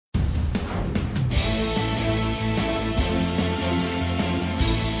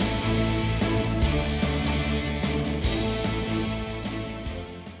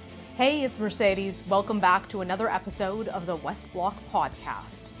Hey, it's Mercedes. Welcome back to another episode of the West Block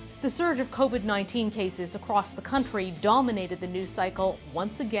podcast. The surge of COVID-19 cases across the country dominated the news cycle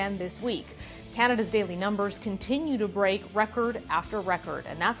once again this week. Canada's daily numbers continue to break record after record,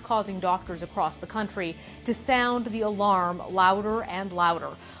 and that's causing doctors across the country to sound the alarm louder and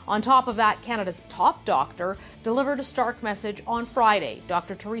louder. On top of that, Canada's top doctor delivered a stark message on Friday.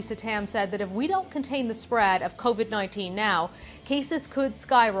 Dr. Theresa Tam said that if we don't contain the spread of COVID-19 now, cases could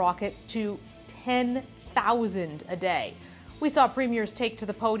skyrocket to 10,000 a day. We saw premiers take to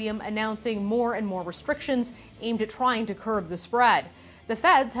the podium announcing more and more restrictions aimed at trying to curb the spread. The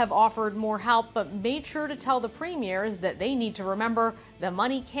feds have offered more help, but made sure to tell the premiers that they need to remember the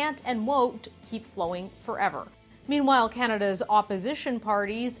money can't and won't keep flowing forever. Meanwhile, Canada's opposition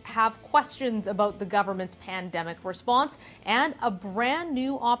parties have questions about the government's pandemic response and a brand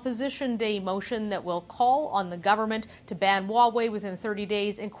new Opposition Day motion that will call on the government to ban Huawei within 30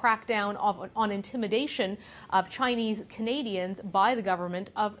 days and crack down on intimidation of Chinese Canadians by the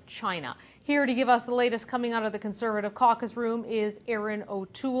government of China. Here to give us the latest coming out of the Conservative caucus room is Erin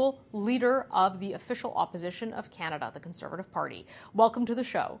O'Toole, leader of the official opposition of Canada, the Conservative Party. Welcome to the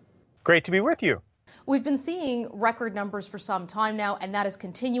show. Great to be with you. We've been seeing record numbers for some time now, and that is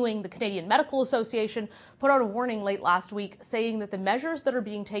continuing. The Canadian Medical Association put out a warning late last week saying that the measures that are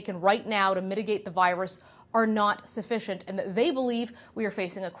being taken right now to mitigate the virus are not sufficient and that they believe we are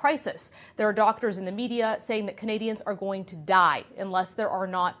facing a crisis. There are doctors in the media saying that Canadians are going to die unless there are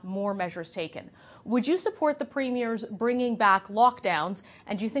not more measures taken. Would you support the premiers bringing back lockdowns,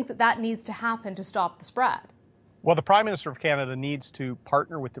 and do you think that that needs to happen to stop the spread? Well, the Prime Minister of Canada needs to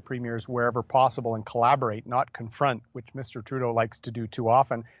partner with the premiers wherever possible and collaborate, not confront, which Mr. Trudeau likes to do too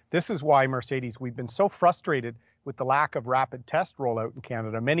often. This is why, Mercedes, we've been so frustrated with the lack of rapid test rollout in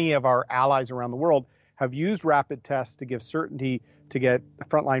Canada. Many of our allies around the world have used rapid tests to give certainty to get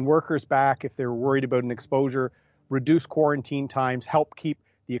frontline workers back if they're worried about an exposure, reduce quarantine times, help keep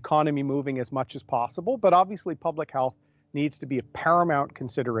the economy moving as much as possible. But obviously, public health needs to be a paramount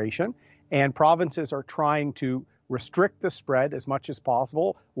consideration, and provinces are trying to restrict the spread as much as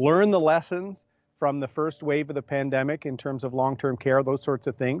possible, learn the lessons from the first wave of the pandemic in terms of long-term care, those sorts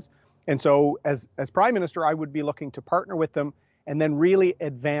of things. And so as Prime Minister, I would be looking to partner with them and then really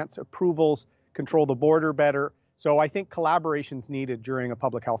advance approvals, control the border better. So I think collaboration's needed during a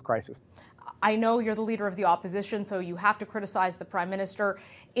public health crisis. I know you're the leader of the opposition, so you have to criticize the Prime Minister.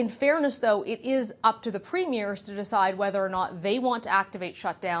 In fairness, though, it is up to the premiers to decide whether or not they want to activate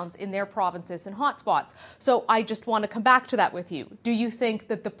shutdowns in their provinces and hotspots. So I just want to come back to that with you. Do you think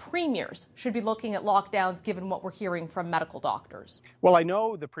that the premiers should be looking at lockdowns given what we're hearing from medical doctors? Well, I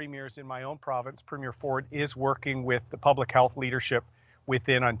know the premiers in my own province, Premier Ford, is working with the public health leadership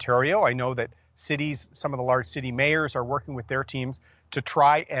within Ontario. I know that cities, some of the large city mayors are working with their teams to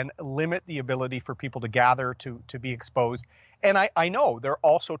try and limit the ability for people to gather, to be exposed. And I know they're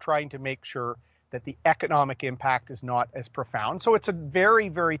also trying to make sure that the economic impact is not as profound. So it's a very,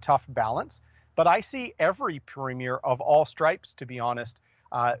 very tough balance. But I see every premier of all stripes, to be honest,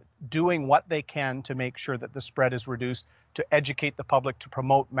 doing what they can to make sure that the spread is reduced, to educate the public, to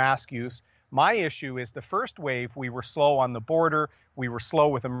promote mask use. My issue is the first wave, we were slow on the border. We were slow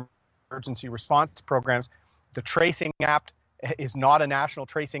with emergency response programs. The tracing app is not a national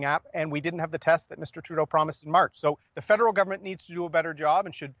tracing app, and we didn't have the test that Mr. Trudeau promised in March. So the federal government needs to do a better job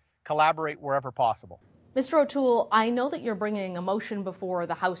and should collaborate wherever possible. Mr. O'Toole, I know that you're bringing a motion before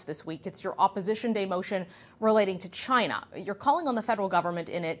the House this week. It's your Opposition Day motion relating to China. You're calling on the federal government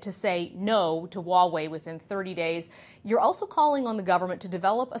in it to say no to Huawei within 30 days. You're also calling on the government to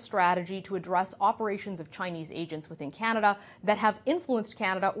develop a strategy to address operations of Chinese agents within Canada that have influenced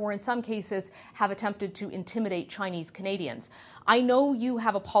Canada or in some cases have attempted to intimidate Chinese Canadians. I know you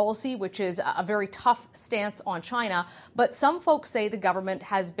have a policy which is a very tough stance on China, but some folks say the government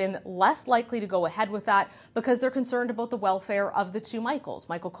has been less likely to go ahead with that because they're concerned about the welfare of the two Michaels,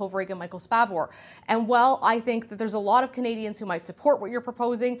 Michael Kovrig and Michael Spavor. And while I think that there's a lot of Canadians who might support what you're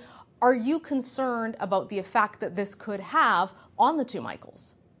proposing, are you concerned about the effect that this could have on the two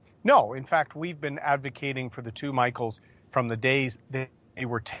Michaels? No, in fact, we've been advocating for the two Michaels from the days that they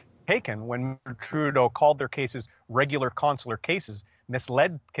were taken when Mr. Trudeau called their cases regular consular cases,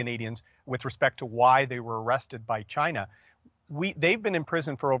 misled Canadians with respect to why they were arrested by China. They've been in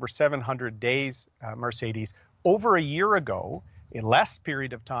prison for over 700 days, Mercedes. Over a year ago, a less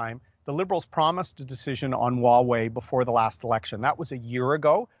period of time, the Liberals promised a decision on Huawei before the last election. That was a year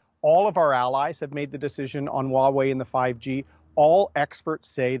ago. All of our allies have made the decision on Huawei and the 5G. All experts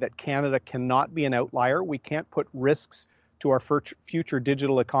say that Canada cannot be an outlier. We can't put risks to our future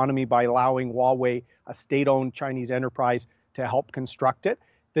digital economy by allowing Huawei, a state-owned Chinese enterprise, to help construct it.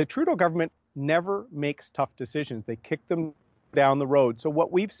 The Trudeau government never makes tough decisions. They kick them down the road. So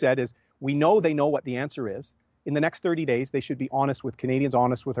what we've said is we know they know what the answer is. In the next 30 days, they should be honest with Canadians,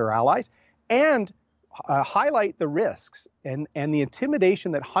 honest with our allies, and highlight the risks and the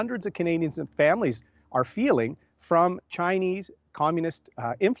intimidation that hundreds of Canadians and families are feeling from Chinese communist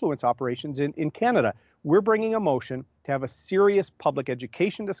influence operations in Canada. We're bringing a motion to have a serious public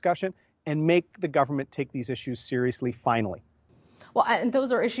education discussion and make the government take these issues seriously finally. Well, and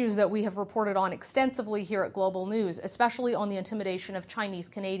those are issues that we have reported on extensively here at Global News, especially on the intimidation of Chinese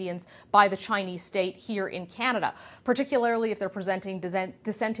Canadians by the Chinese state here in Canada, particularly if they're presenting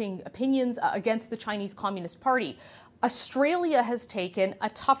dissenting opinions against the Chinese Communist Party. Australia has taken a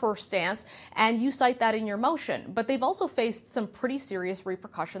tougher stance, and you cite that in your motion, but they've also faced some pretty serious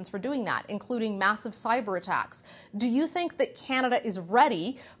repercussions for doing that, including massive cyber attacks. Do you think that Canada is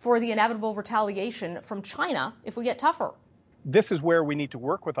ready for the inevitable retaliation from China if we get tougher? This is where we need to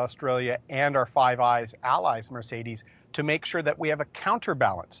work with Australia and our Five Eyes allies, Mercedes, to make sure that we have a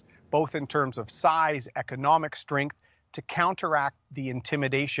counterbalance, both in terms of size, economic strength, to counteract the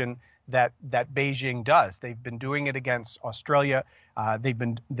intimidation that Beijing does. They've been doing it against Australia. They've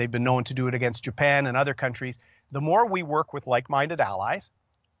been known to do it against Japan and other countries. The more we work with like-minded allies,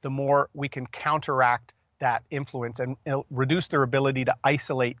 the more we can counteract that influence and reduce their ability to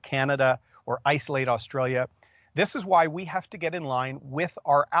isolate Canada or isolate Australia. This is why we have to get in line with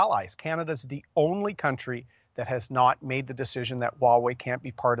our allies. Canada's the only country that has not made the decision that Huawei can't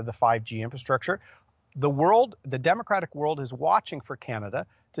be part of the 5G infrastructure. The world, the democratic world, is watching for Canada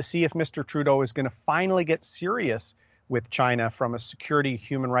to see if Mr. Trudeau is going to finally get serious with China from a security,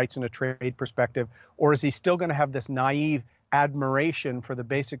 human rights, and a trade perspective, or is he still going to have this naive admiration for the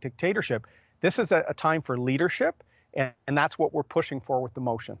basic dictatorship? This is a time for leadership, and that's what we're pushing for with the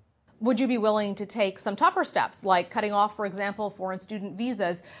motion. Would you be willing to take some tougher steps, like cutting off, for example, foreign student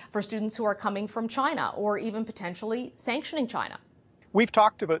visas for students who are coming from China, or even potentially sanctioning China? We've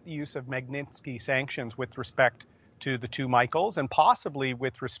talked about the use of Magnitsky sanctions with respect to the two Michaels, and possibly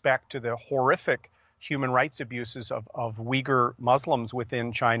with respect to the horrific human rights abuses of Uyghur Muslims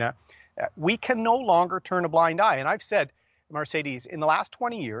within China. We can no longer turn a blind eye. And I've said, Mercedes, in the last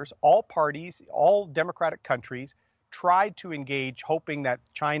 20 years, all parties, all democratic countries tried to engage, hoping that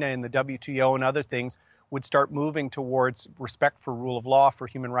China and the WTO and other things would start moving towards respect for rule of law, for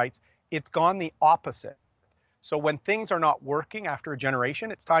human rights. It's gone the opposite. So when things are not working after a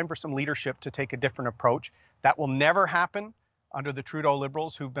generation, it's time for some leadership to take a different approach. That will never happen under the Trudeau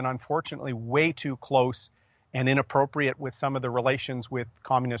Liberals, who've been unfortunately way too close and inappropriate with some of the relations with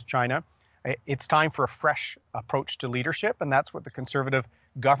communist China. It's time for a fresh approach to leadership, and that's what the Conservative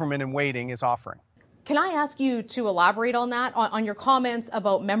government in waiting is offering. Can I ask you to elaborate on that, on your comments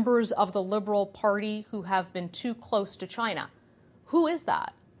about members of the Liberal Party who have been too close to China? Who is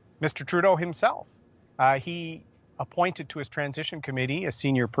that? Mr. Trudeau himself. He appointed to his transition committee a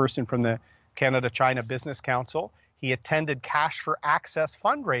senior person from the Canada-China Business Council. He attended Cash for Access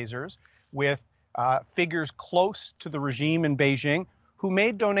fundraisers with figures close to the regime in Beijing who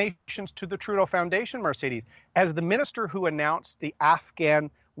made donations to the Trudeau Foundation, Mercedes. As the minister who announced the Afghan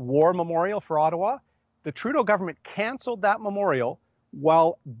War Memorial for Ottawa, the Trudeau government canceled that memorial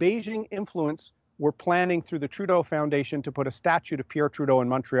while Beijing influence were planning through the Trudeau Foundation to put a statue to Pierre Trudeau in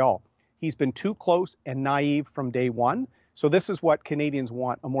Montreal. He's been too close and naive from day one. So this is what Canadians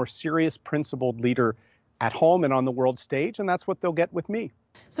want, a more serious, principled leader at home and on the world stage, and that's what they'll get with me.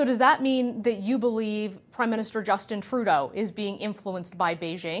 So does that mean that you believe Prime Minister Justin Trudeau is being influenced by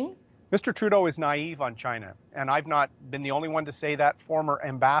Beijing? Mr. Trudeau is naive on China, and I've not been the only one to say that. Former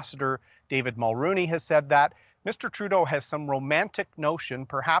Ambassador David Mulroney has said that. Mr. Trudeau has some romantic notion,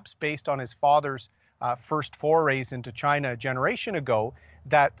 perhaps based on his father's first forays into China a generation ago,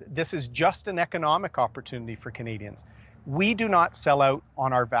 that this is just an economic opportunity for Canadians. We do not sell out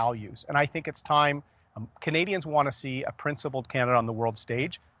on our values, and I think it's time. Canadians want to see a principled Canada on the world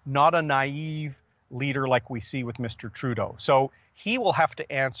stage, not a naive leader like we see with Mr. Trudeau. So he will have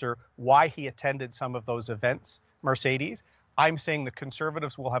to answer why he attended some of those events, Mercedes. I'm saying the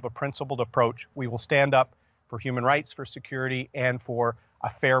Conservatives will have a principled approach. We will stand up for human rights, for security, and for a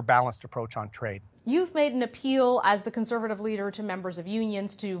fair, balanced approach on trade. You've made an appeal as the Conservative leader to members of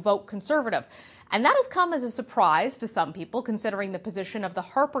unions to vote Conservative. And that has come as a surprise to some people, considering the position of the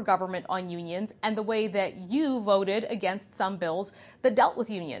Harper government on unions and the way that you voted against some bills that dealt with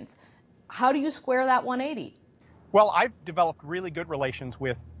unions. How do you square that 180? Well, I've developed really good relations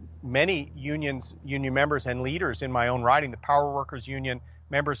with many union members and leaders in my own riding, the Power Workers Union,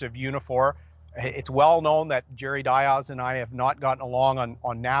 members of Unifor. It's well known that Jerry Diaz and I have not gotten along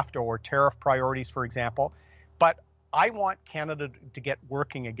on NAFTA or tariff priorities, for example. But I want Canada to get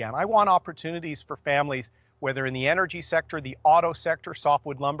working again. I want opportunities for families, whether in the energy sector, the auto sector,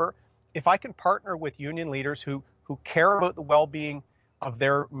 softwood lumber. If I can partner with union leaders who care about the well-being of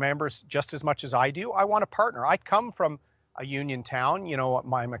their members just as much as I do, I want to partner. I come from a union town. You know,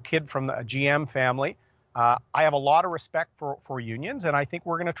 I'm a kid from a GM family. I have a lot of respect for unions, and I think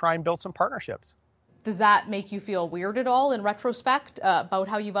we're going to try and build some partnerships. Does that make you feel weird at all in retrospect about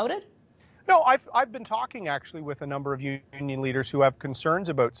how you voted? No, I've been talking actually with a number of union leaders who have concerns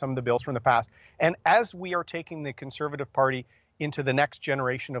about some of the bills from the past. And as we are taking the Conservative Party into the next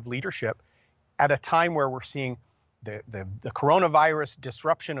generation of leadership, at a time where we're seeing the coronavirus,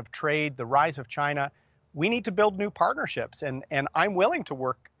 disruption of trade, the rise of China, we need to build new partnerships. And I'm willing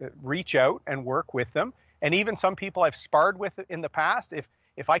to reach out and work with them. And even some people I've sparred with in the past,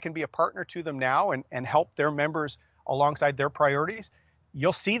 if I can be a partner to them now and help their members alongside their priorities,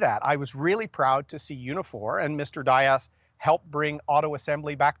 you'll see that. I was really proud to see Unifor and Mr. Dias help bring auto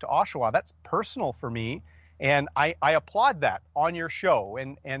assembly back to Oshawa. That's personal for me, and I applaud that on your show.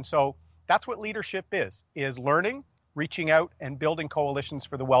 And so that's what leadership is learning, reaching out, and building coalitions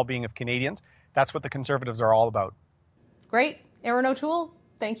for the well-being of Canadians. That's what the Conservatives are all about. Great. Erin O'Toole,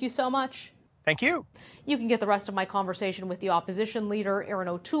 thank you so much. Thank you. You can get the rest of my conversation with the opposition leader, Erin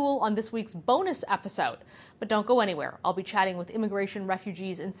O'Toole, on this week's bonus episode. But don't go anywhere. I'll be chatting with Immigration,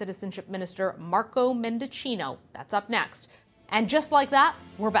 Refugees and Citizenship Minister Marco Mendicino. That's up next. And just like that,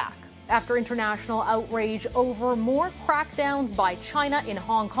 we're back. After international outrage over more crackdowns by China in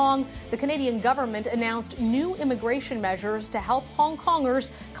Hong Kong, the Canadian government announced new immigration measures to help Hong Kongers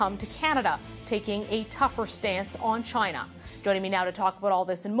come to Canada, taking a tougher stance on China. Joining me now to talk about all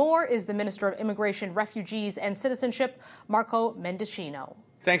this and more is the Minister of Immigration, Refugees and Citizenship, Marco Mendicino.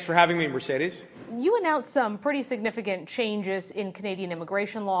 Thanks for having me, Mercedes. You announced some pretty significant changes in Canadian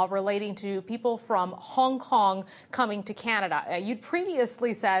immigration law relating to people from Hong Kong coming to Canada. You'd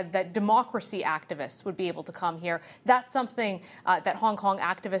previously said that democracy activists would be able to come here. That's something that Hong Kong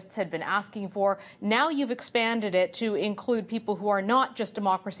activists had been asking for. Now you've expanded it to include people who are not just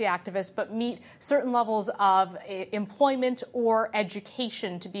democracy activists, but meet certain levels of employment or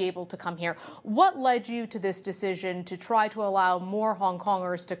education to be able to come here. What led you to this decision to try to allow more Hong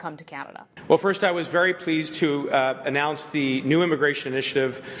Kongers to come to Canada? Well, first, I was very pleased to announce the new immigration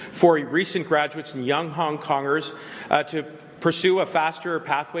initiative for recent graduates and young Hong Kongers to pursue a faster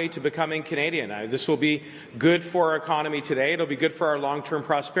pathway to becoming Canadian. This will be good for our economy today. It'll be good for our long-term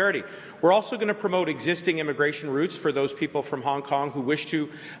prosperity. We're also going to promote existing immigration routes for those people from Hong Kong who wish to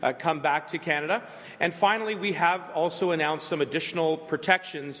come back to Canada. And finally, we have also announced some additional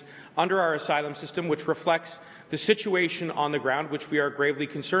protections under our asylum system, which reflects the situation on the ground, which we are gravely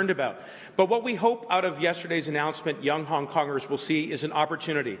concerned about. But what we hope out of yesterday's announcement young Hong Kongers will see is an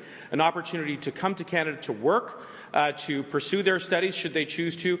opportunity to come to Canada to work, to pursue their studies should they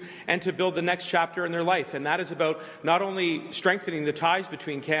choose to, and to build the next chapter in their life. And that is about not only strengthening the ties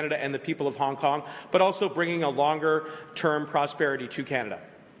between Canada and the people of Hong Kong, but also bringing a longer-term prosperity to Canada.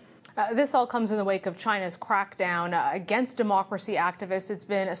 This all comes in the wake of China's crackdown against democracy activists. It's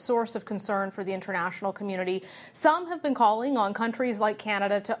been a source of concern for the international community. Some have been calling on countries like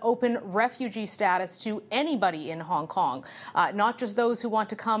Canada to open refugee status to anybody in Hong Kong, not just those who want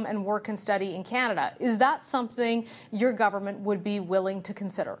to come and work and study in Canada. Is that something your government would be willing to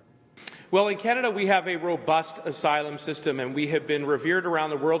consider? Well, in Canada, we have a robust asylum system, and we have been revered around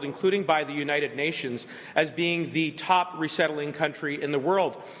the world, including by the United Nations, as being the top resettling country in the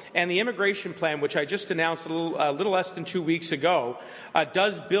world. And the immigration plan, which I just announced a little less than 2 weeks ago,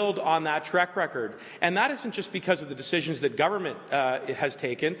 does build on that track record. And that isn't just because of the decisions that government has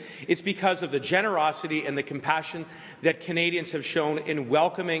taken. It's because of the generosity and the compassion that Canadians have shown in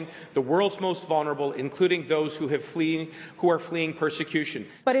welcoming the world's most vulnerable, including those who are fleeing persecution.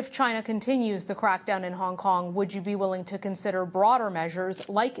 But if China continues the crackdown in Hong Kong, would you be willing to consider broader measures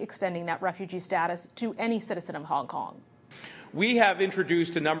like extending that refugee status to any citizen of Hong Kong? We have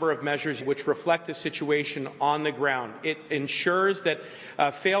introduced a number of measures which reflect the situation on the ground. It ensures that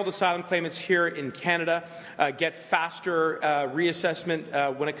failed asylum claimants here in Canada get faster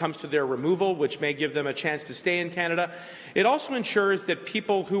reassessment when it comes to their removal, which may give them a chance to stay in Canada. It also ensures that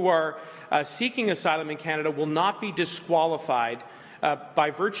people who are seeking asylum in Canada will not be disqualified by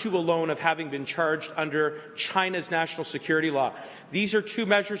virtue alone of having been charged under China's national security law. These are two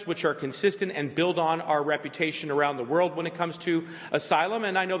measures which are consistent and build on our reputation around the world when it comes to asylum,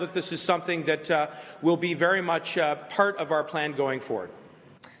 and I know that this is something that will be very much part of our plan going forward.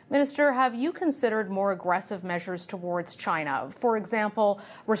 Minister, have you considered more aggressive measures towards China? For example,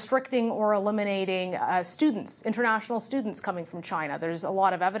 restricting or eliminating international students coming from China. There's a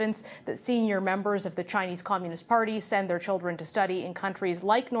lot of evidence that senior members of the Chinese Communist Party send their children to study in countries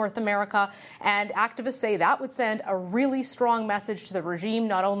like North America, and activists say that would send a really strong message to the regime,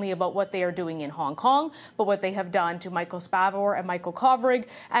 not only about what they are doing in Hong Kong, but what they have done to Michael Spavor and Michael Kovrig,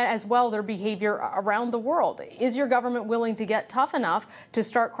 and as well their behavior around the world. Is your government willing to get tough enough to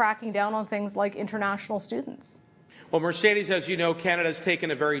start cracking down on things like international students? Well, Mercedes, as you know, Canada has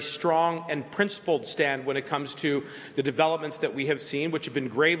taken a very strong and principled stand when it comes to the developments that we have seen, which have been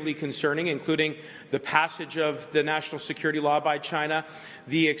gravely concerning, including the passage of the national security law by China,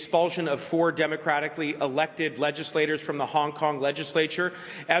 the expulsion of 4 democratically elected legislators from the Hong Kong legislature,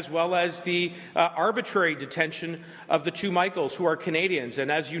 as well as the arbitrary detention of the 2 Michaels, who are Canadians. And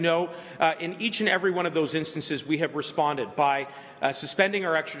as you know, in each and every one of those instances, we have responded by suspending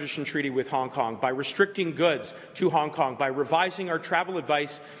our extradition treaty with Hong Kong, by restricting goods to Hong Kong, by revising our travel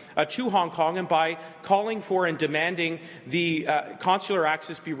advice to Hong Kong, and by calling for and demanding the consular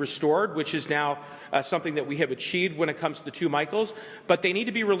access be restored, which is now something that we have achieved when it comes to the 2 Michaels. But they need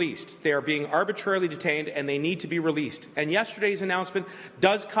to be released. They are being arbitrarily detained, and they need to be released. And yesterday's announcement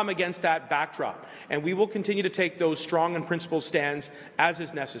does come against that backdrop, and we will continue to take those strong and principled stands as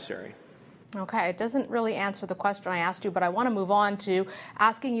is necessary. Okay, it doesn't really answer the question I asked you, but I want to move on to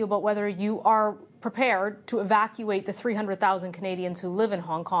asking you about whether you are prepared to evacuate the 300,000 Canadians who live in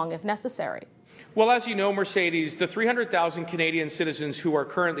Hong Kong if necessary. Well, as you know, Mercedes, the 300,000 Canadian citizens who are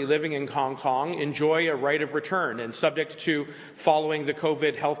currently living in Hong Kong enjoy a right of return, and subject to following the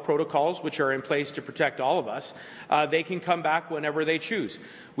COVID health protocols, which are in place to protect all of us, they can come back whenever they choose.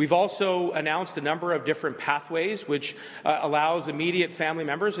 We've also announced a number of different pathways, which allows immediate family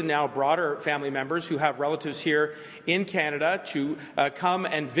members and now broader family members who have relatives here in Canada to come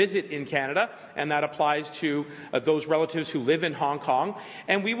and visit in Canada, and that applies to those relatives who live in Hong Kong.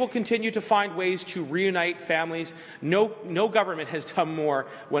 And we will continue to find ways to reunite families. No government has done more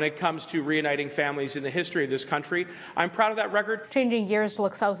when it comes to reuniting families in the history of this country. I'm proud of that record. Changing gears to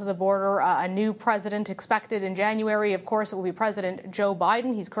look south of the border, a new president expected in January. Of course, it will be President Joe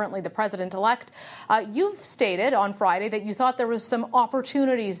Biden. He's currently the president-elect. You've stated on Friday that you thought there was some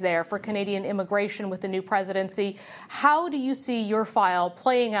opportunities there for Canadian immigration with the new presidency. How do you see your file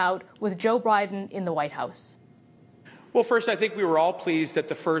playing out with Joe Biden in the White House? Well, first, I think we were all pleased that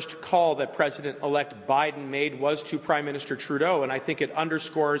the first call that President-elect Biden made was to Prime Minister Trudeau, and I think it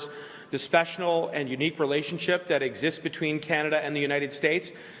underscores the special and unique relationship that exists between Canada and the United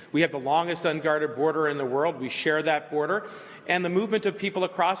States. We have the longest unguarded border in the world. We share that border, and the movement of people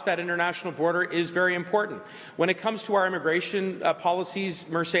across that international border is very important. When it comes to our immigration policies,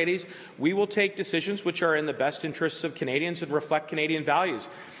 Mercedes, we will take decisions which are in the best interests of Canadians and reflect Canadian values.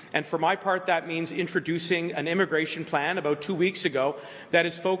 And for my part, that means introducing an immigration plan about 2 weeks ago that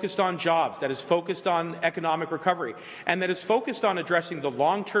is focused on jobs, that is focused on economic recovery, and that is focused on addressing the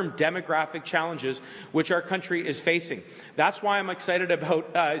long-term demographic challenges which our country is facing. That's why I'm excited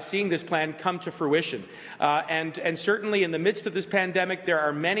about seeing this plan come to fruition. And certainly in the midst of this pandemic, there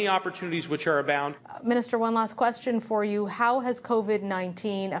are many opportunities which are abound. Minister, one last question for you. How has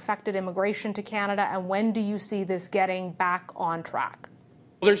COVID-19 affected immigration to Canada, and when do you see this getting back on track?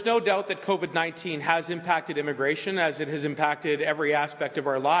 Well, there's no doubt that COVID-19 has impacted immigration as it has impacted every aspect of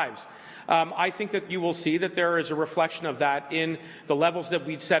our lives. I think that you will see that there is a reflection of that in the levels that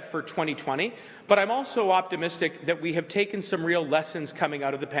we'd set for 2020. But I'm also optimistic that we have taken some real lessons coming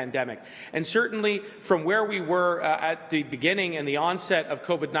out of the pandemic. And certainly from where we were at the beginning and the onset of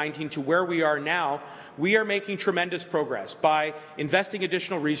COVID-19 to where we are now, we are making tremendous progress by investing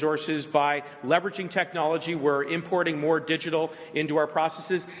additional resources, by leveraging technology. We're importing more digital into our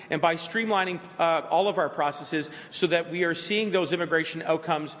processes, and by streamlining all of our processes so that we are seeing those immigration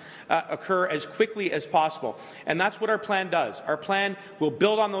outcomes occur as quickly as possible. And that's what our plan does. Our plan will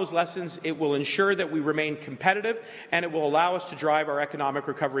build on those lessons. It will ensure that we remain competitive, and it will allow us to drive our economic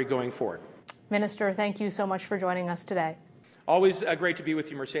recovery going forward. Minister, thank you so much for joining us today. Always great to be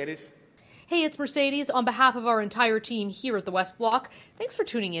with you, Mercedes. Hey, it's Mercedes. On behalf of our entire team here at the West Block, thanks for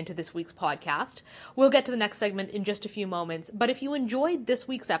tuning in to this week's podcast. We'll get to the next segment in just a few moments, but if you enjoyed this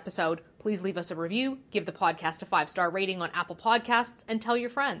week's episode, please leave us a review, give the podcast a 5-star rating on Apple Podcasts, and tell your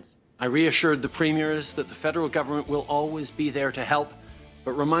friends. I reassured the premiers that the federal government will always be there to help,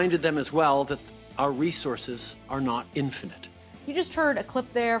 but reminded them as well that our resources are not infinite. You just heard a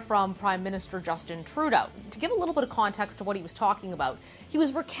clip there from Prime Minister Justin Trudeau. To give a little bit of context to what he was talking about, he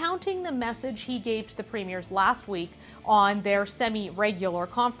was recounting the message he gave to the premiers last week on their semi-regular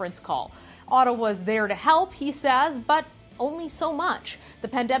conference call. Ottawa's there to help, he says, but only so much. The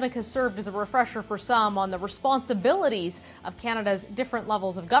pandemic has served as a refresher for some on the responsibilities of Canada's different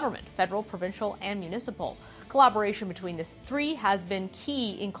levels of government, federal, provincial, and municipal. Collaboration between the three has been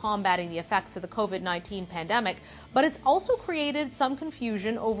key in combating the effects of the COVID-19 pandemic, but it's also created some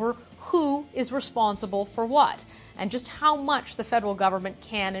confusion over who is responsible for what and just how much the federal government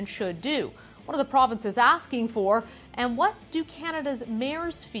can and should do. What are the provinces asking for, and what do Canada's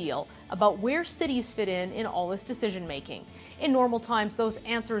mayors feel about where cities fit in all this decision-making? In normal times, those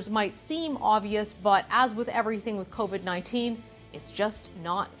answers might seem obvious, but as with everything with COVID-19, it's just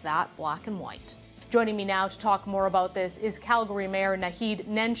not that black and white. Joining me now to talk more about this is Calgary Mayor Naheed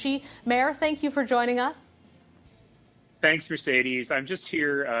Nenshi. Mayor, thank you for joining us. Thanks, Mercedes. I'm just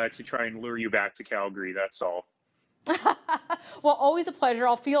here to try and lure you back to Calgary, that's all. Well, always a pleasure.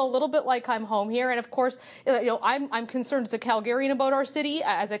 I'll feel a little bit like I'm home here. And of course, I'm concerned as a Calgarian about our city,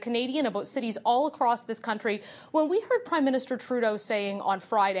 as a Canadian about cities all across this country. When we heard Prime Minister Trudeau saying on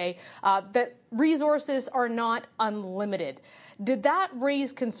Friday that resources are not unlimited, did that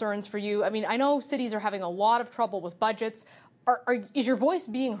raise concerns for you? I mean, I know cities are having a lot of trouble with budgets. Is your voice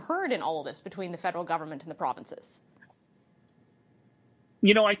being heard in all of this between the federal government and the provinces?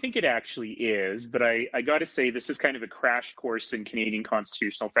 You know, I think it actually is, but I got to say this is kind of a crash course in Canadian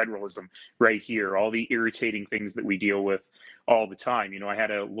constitutional federalism right here, all the irritating things that we deal with all the time. You know, I had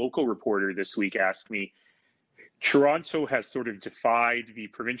a local reporter this week ask me, Toronto has sort of defied the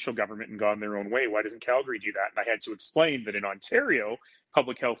provincial government and gone their own way. Why doesn't Calgary do that? And I had to explain that in Ontario,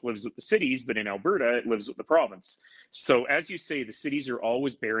 public health lives with the cities, but in Alberta, it lives with the province. So as you say, the cities are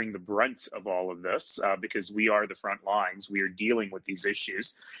always bearing the brunt of all of this because we are the front lines. We are dealing with these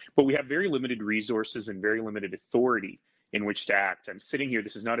issues, but we have very limited resources and very limited authority in which to act. I'm sitting here,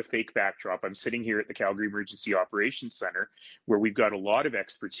 this is not a fake backdrop. I'm sitting here at the Calgary Emergency Operations Center, where we've got a lot of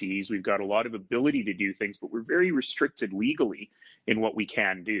expertise, we've got a lot of ability to do things, but we're very restricted legally in what we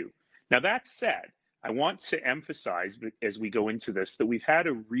can do. Now, that said, I want to emphasize as we go into this that we've had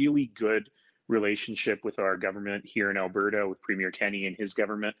a really good relationship with our government here in Alberta, with Premier Kenney and his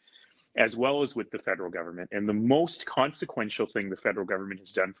government, as well as with the federal government. And the most consequential thing the federal government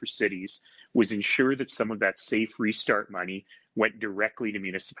has done for cities was ensure that some of that safe restart money went directly to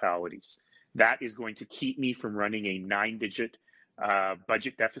municipalities. That is going to keep me from running a 9-digit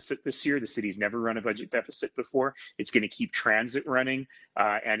budget deficit this year. The city's never run a budget deficit before. It's going to keep transit running,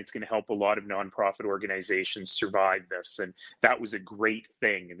 and it's going to help a lot of nonprofit organizations survive this. And that was a great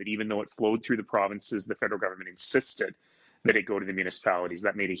thing. And that even though it flowed through the provinces, the federal government insisted that it go to the municipalities.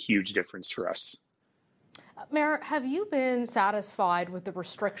 That made a huge difference for us. Mayor, have you been satisfied with the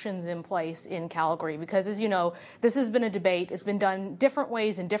restrictions in place in Calgary? Because as you know, this has been a debate. It's been done different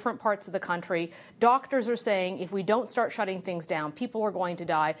ways in different parts of the country. Doctors are saying if we don't start shutting things down, people are going to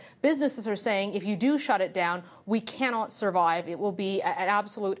die. Businesses are saying if you do shut it down, we cannot survive. It will be an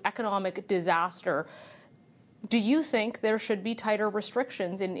absolute economic disaster. Do you think there should be tighter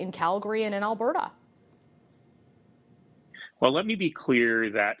restrictions in Calgary and in Alberta? Well, let me be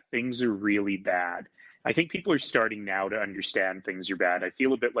clear that things are really bad. I think people are starting now to understand things are bad. I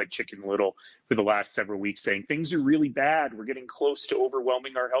feel a bit like Chicken Little for the last several weeks saying things are really bad. We're getting close to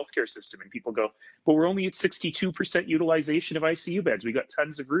overwhelming our healthcare system. And people go, but we're only at 62% utilization of ICU beds. We got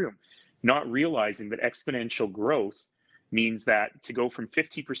tons of room. Not realizing that exponential growth means that to go from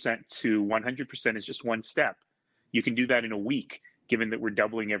 50% to 100% is just one step. You can do that in a week, given that we're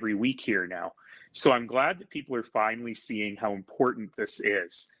doubling every week here now. So I'm glad that people are finally seeing how important this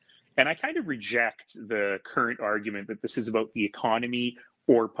is. And I kind of reject the current argument that this is about the economy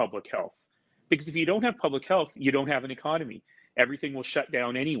or public health. Because if you don't have public health, you don't have an economy. Everything will shut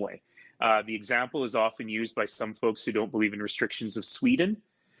down anyway. The example is often used by some folks who don't believe in restrictions of Sweden.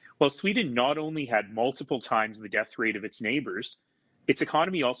 Well, Sweden not only had multiple times the death rate of its neighbors, its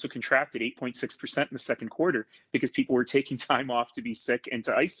economy also contracted 8.6% in the second quarter because people were taking time off to be sick and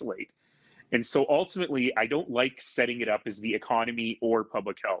to isolate. And so ultimately, I don't like setting it up as the economy or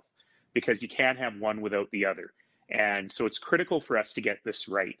public health, because you can't have one without the other. And so it's critical for us to get this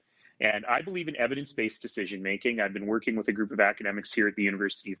right. And I believe in evidence-based decision-making. I've been working with a group of academics here at the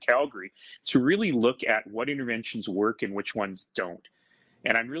University of Calgary to really look at what interventions work and which ones don't.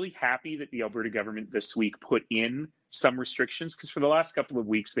 And I'm really happy that the Alberta government this week put in some restrictions, because for the last couple of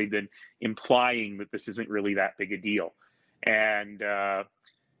weeks, they've been implying that this isn't really that big a deal. And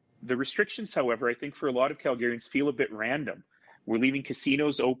the restrictions, however, I think for a lot of Calgarians feel a bit random. We're leaving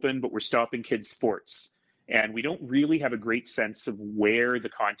casinos open, but we're stopping kids' sports. And we don't really have a great sense of where the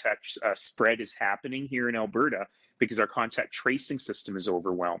contact spread is happening here in Alberta, because our contact tracing system is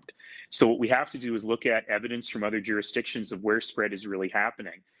overwhelmed. So what we have to do is look at evidence from other jurisdictions of where spread is really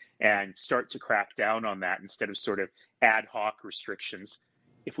happening and start to crack down on that instead of sort of ad hoc restrictions.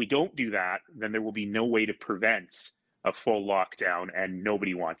 If we don't do that, then there will be no way to prevent a full lockdown, and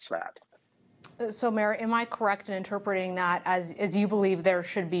nobody wants that. So, Mayor, am I correct in interpreting that as you believe there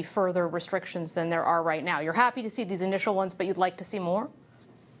should be further restrictions than there are right now? You're happy to see these initial ones, but you'd like to see more?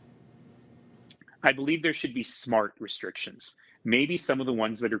 I believe there should be smart restrictions. Maybe some of the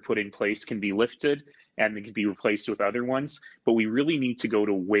ones that are put in place can be lifted and they can be replaced with other ones, but we really need to go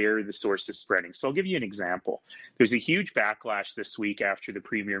to where the source is spreading. So I'll give you an example. There's a huge backlash this week after the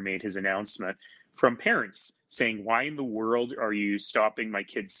Premier made his announcement from parents saying, why in the world are you stopping my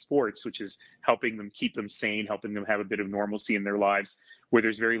kids' sports, which is helping them keep them sane, helping them have a bit of normalcy in their lives, where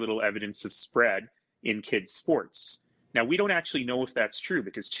there's very little evidence of spread in kids' sports. Now, we don't actually know if that's true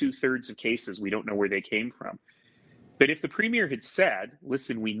because 2/3 of cases, we don't know where they came from. But if the Premier had said,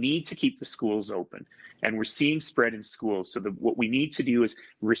 listen, we need to keep the schools open and we're seeing spread in schools, so what we need to do is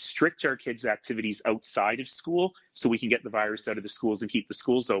restrict our kids' activities outside of school so we can get the virus out of the schools and keep the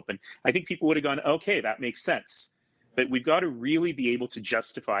schools open, I think people would have gone, okay, that makes sense. But we've got to really be able to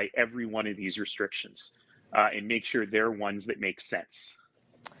justify every one of these restrictions and make sure they're ones that make sense.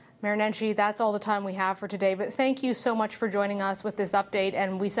 Mayor Nenshi, that's all the time we have for today, but thank you so much for joining us with this update,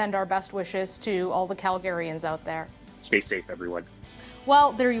 and we send our best wishes to all the Calgarians out there. Stay safe, everyone.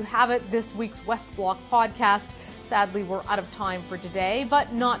 Well, there you have it, this week's West Block podcast. Sadly, we're out of time for today,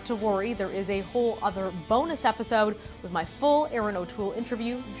 but not to worry, there is a whole other bonus episode with my full Erin O'Toole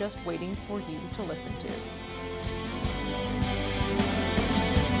interview just waiting for you to listen to.